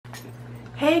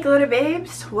Hey glitter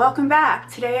babes, welcome back.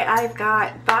 Today I've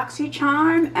got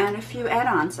Boxycharm and a few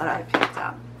add-ons that I picked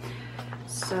up.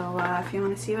 So if you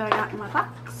want to see what I got in my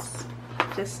box,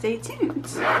 just stay tuned.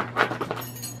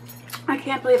 I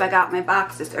can't believe I got my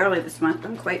box this early this month.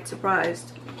 I'm quite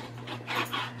surprised.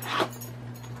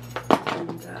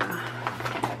 And,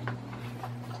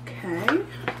 okay,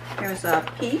 here's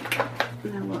a peek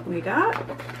at what we got.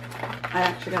 I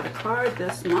actually got a card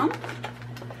this month,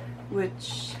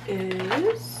 which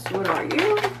is, what are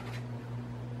you?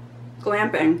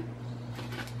 Glamping.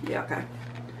 Yeah, okay.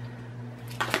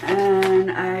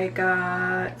 And I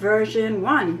got version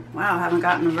 1. Wow, I haven't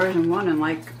gotten a version 1 in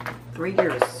like 3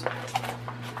 years.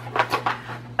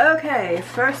 Okay,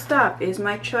 first up is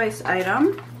my choice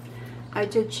item. I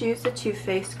did choose the Too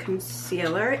Faced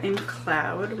Concealer in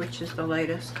Cloud, which is the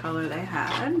lightest color they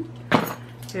had.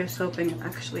 Here's hoping it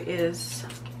actually is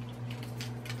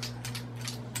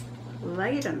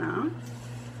light enough.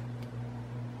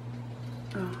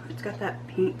 Oh, it's got that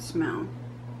paint smell.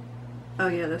 Oh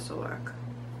yeah, this will work.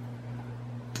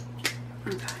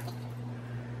 Okay.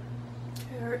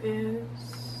 Here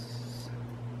is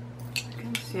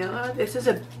concealer. This is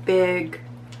a big,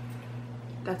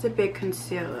 that's a big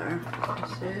concealer.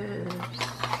 This is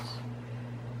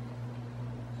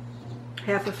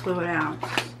half a fluid ounce.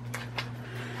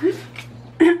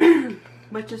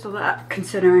 Which is a lot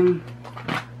considering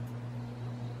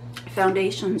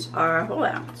foundations are a whole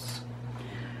ounce.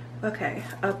 Okay,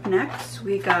 up next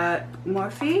we got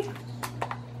Morphe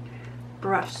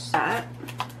brush set.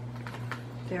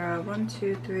 There are 1,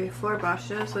 2, 3, 4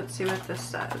 brushes. Let's see what this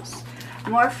says.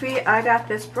 Morphe, I got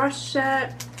this brush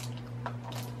set.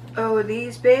 Oh,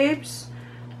 these babes,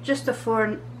 just the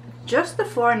four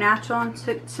natural and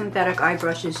synthetic eye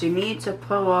brushes you need to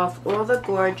pull off all the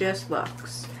gorgeous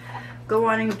looks. Go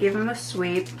on and give them a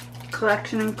sweep.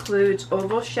 Collection includes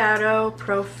oval shadow,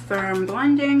 pro firm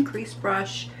blending, crease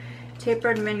brush,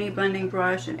 tapered mini blending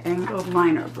brush, and angled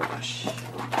liner brush.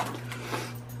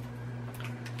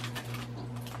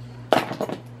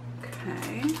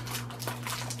 Okay.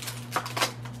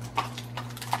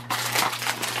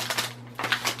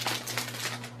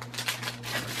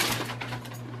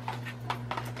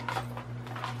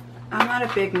 I'm not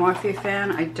a big Morphe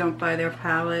fan. I don't buy their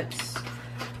palettes.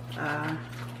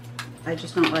 I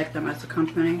just don't like them as a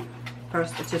company.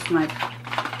 First, it's just my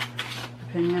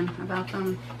opinion about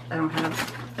them. I don't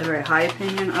have a very high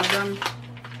opinion of them.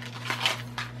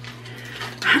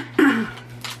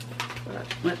 But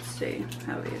let's see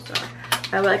how these are.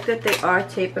 I like that they are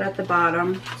tapered at the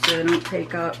bottom, so they don't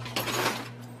take up,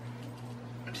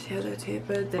 see how they're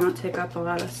tapered? They don't take up a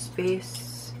lot of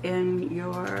space in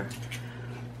your,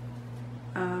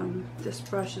 this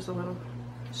brush is a little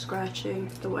scratchy,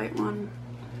 the white one.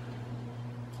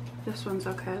 This one's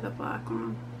okay, the black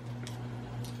one.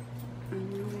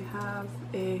 And then we have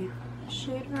a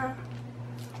shader,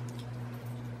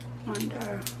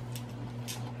 blender,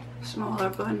 smaller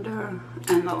blender,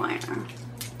 and the liner.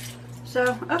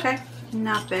 So, okay,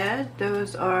 not bad.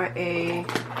 Those are a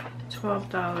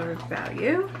 $12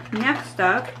 value. Next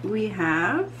up, we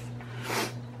have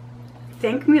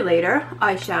Thank Me Later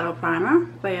Eyeshadow Primer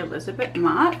by Elizabeth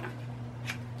Mott.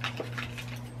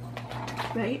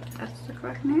 Right, that's the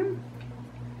correct name.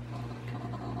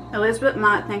 Elizabeth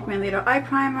Mott Thank Me Later Eye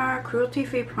Primer.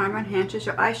 Cruelty-free primer enhances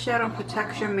your eyeshadow and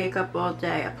protects your makeup all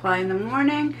day. Apply in the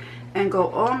morning and go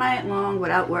all night long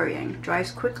without worrying. Dries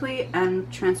quickly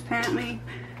and transparently,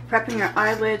 prepping your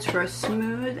eyelids for a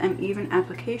smooth and even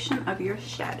application of your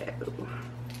shadow.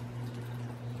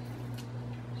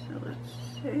 So let's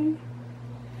see.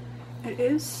 It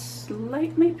is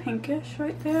slightly pinkish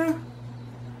right there.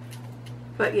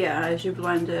 But yeah, as you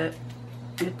blend it,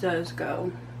 it does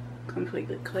go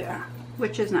completely clear,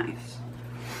 which is nice.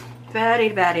 Very,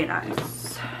 very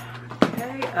nice.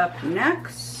 Okay, up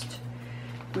next,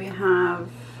 we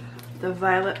have the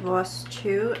Violet Voss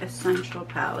 2 Essential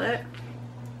Palette.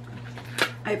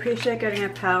 I appreciate getting a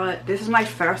palette. This is my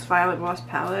first Violet Voss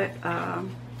palette.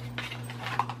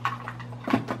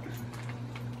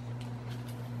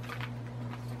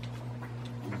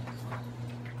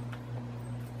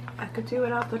 I could do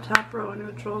without the top row of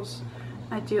neutrals.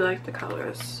 I do like the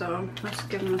colors, so let's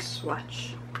give them a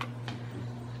swatch.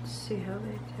 Let's see how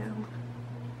they do.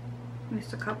 At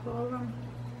least a couple of them.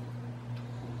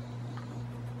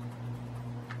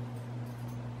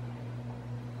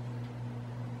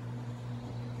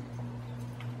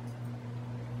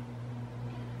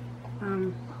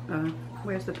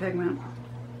 Where's the pigment?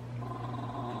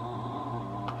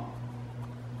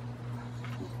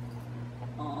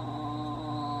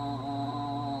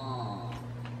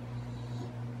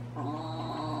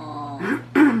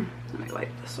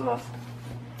 wipe this off.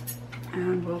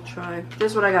 And we'll try.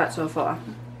 This is what I got so far.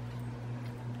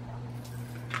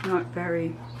 Not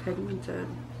very pigmented.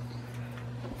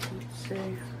 Let's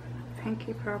see.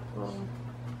 Pinky purple.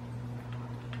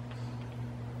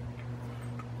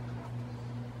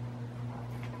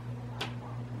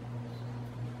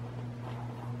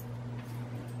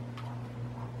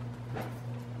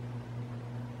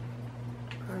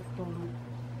 Purple.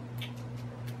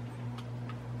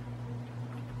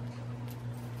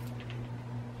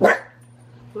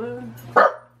 Blue.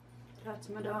 That's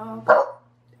my dog.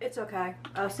 It's okay.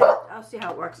 I'll see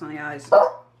how it works on the eyes.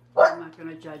 I'm not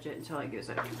gonna judge it until I use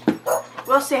it.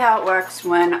 We'll see how it works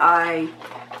when I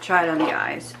try it on the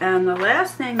eyes. And the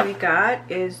last thing we got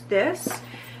is this.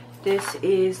 This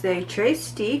is a Trace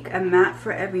Stick, a matte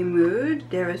for every mood.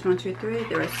 There is 1, 2, 3.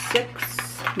 There are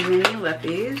 6 mini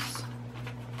lippies.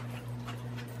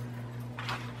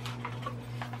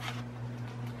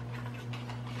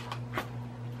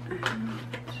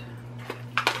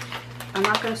 I'm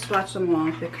not going to swatch them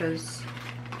all because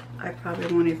I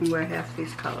probably won't even wear half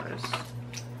these colors.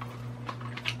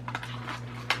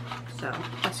 So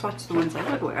I swatched the ones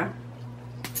I would wear.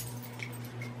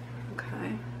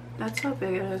 Okay, that's how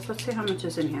big it is. Let's see how much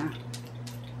is in here.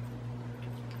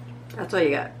 That's all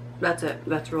you got. That's it.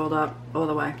 That's rolled up all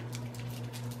the way.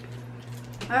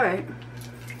 Alright,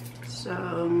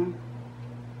 so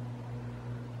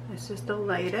this is the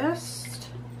latest.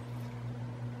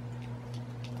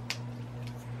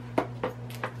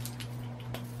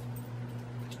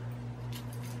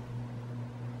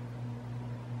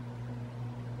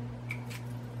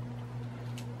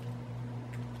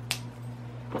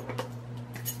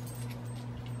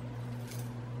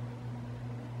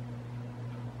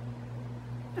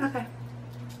 Okay,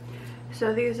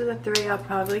 so these are the 3 I'll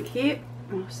probably keep.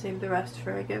 I'll save the rest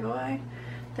for a giveaway.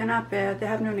 They're not bad. They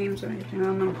have no names or anything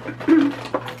on them.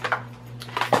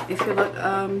 If you look,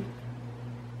 oh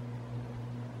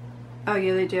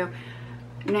yeah, they do.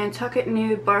 Nantucket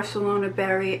Nude, Barcelona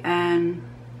Berry, and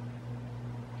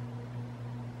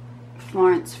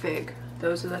Florence Fig.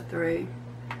 Those are the 3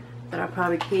 that I'll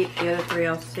probably keep. The other 3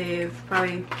 I'll save.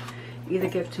 Probably either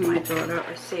give to my daughter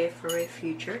or save for a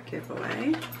future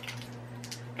giveaway.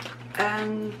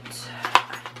 And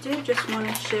I did just want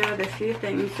to share the few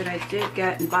things that I did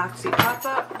get in Boxy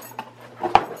pop-up.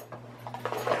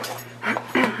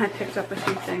 I picked up a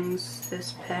few things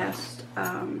this past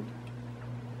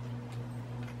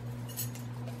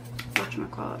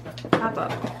whatchamacallit,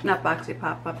 pop-up, not Boxy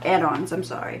pop-up, add-ons, I'm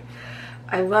sorry.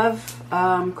 I love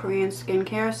Korean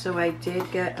skincare, so I did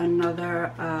get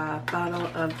another bottle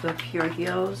of the Pure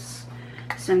Heals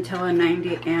Scintilla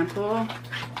 90 Ampoule.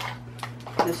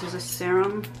 This is a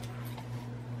serum.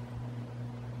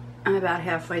 I'm about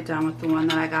halfway done with the one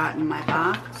that I got in my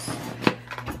box.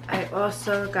 I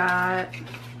also got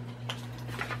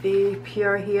the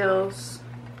Pure Heals,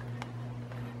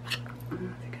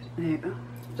 there you go,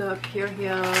 the Pure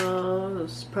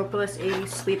Heals Propolis 80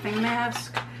 Sleeping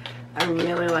Mask. I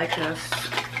really like this.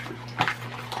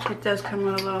 It does come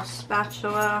with a little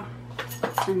spatula.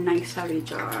 It's a nice heavy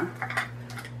jar.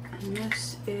 And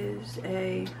this is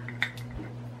a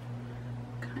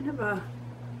kind of a,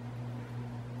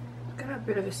 got a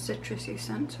bit of a citrusy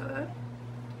scent to it.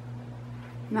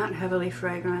 Not heavily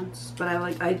fragranced, but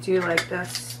I do like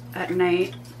this at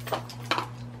night.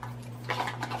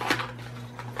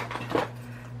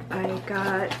 I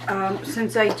got,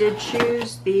 since I did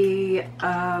choose the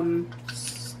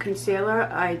concealer,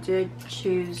 I did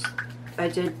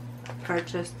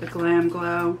purchase the Glam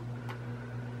Glow.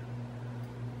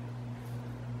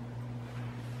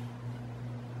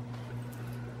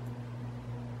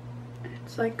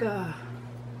 It's like a,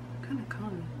 what kind of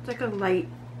color? It's like a light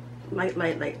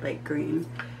green.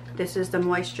 This is the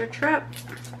Moisture Trip.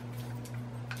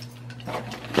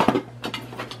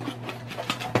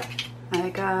 I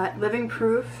got Living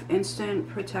Proof Instant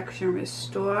Protection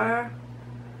Restore.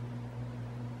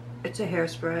 It's a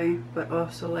hairspray, but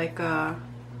also like a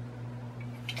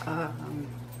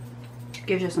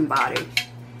gives you some body.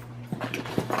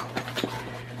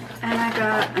 And I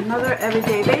got another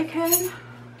Everyday Bake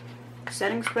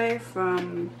setting spray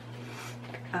from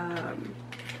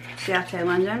Ciate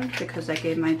London, because I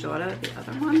gave my daughter the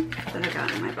other one that I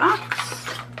got in my box.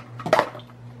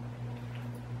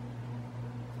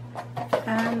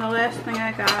 And the last thing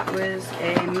I got was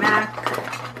a MAC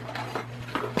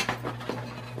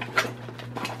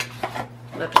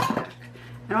lipstick.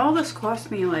 And all this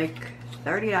cost me like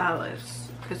 $30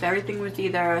 because everything was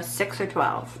either 6 or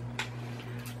 12.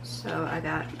 So I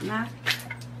got MAC.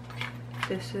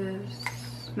 This is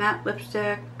matte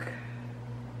lipstick.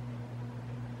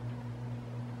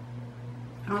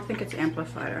 don't think it's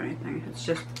amplified or anything. It's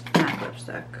just matte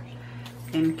lipstick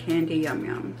in Candy Yum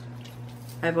Yum.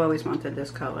 I've always wanted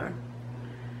this color.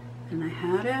 And I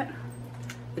had it.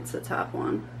 It's the top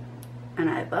one. And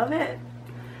I love it.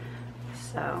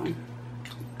 So,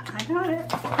 I got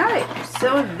it. Alright,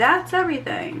 so that's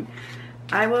everything.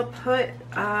 I will put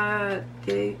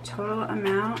the total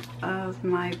amount of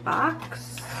my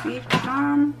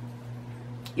Boxycharm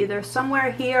either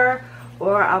somewhere here,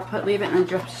 or I'll leave it in the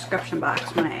description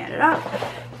box when I add it up.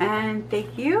 And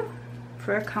thank you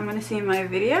for coming to see my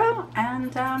video,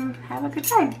 and have a good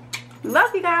day.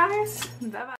 Love you guys. Bye bye.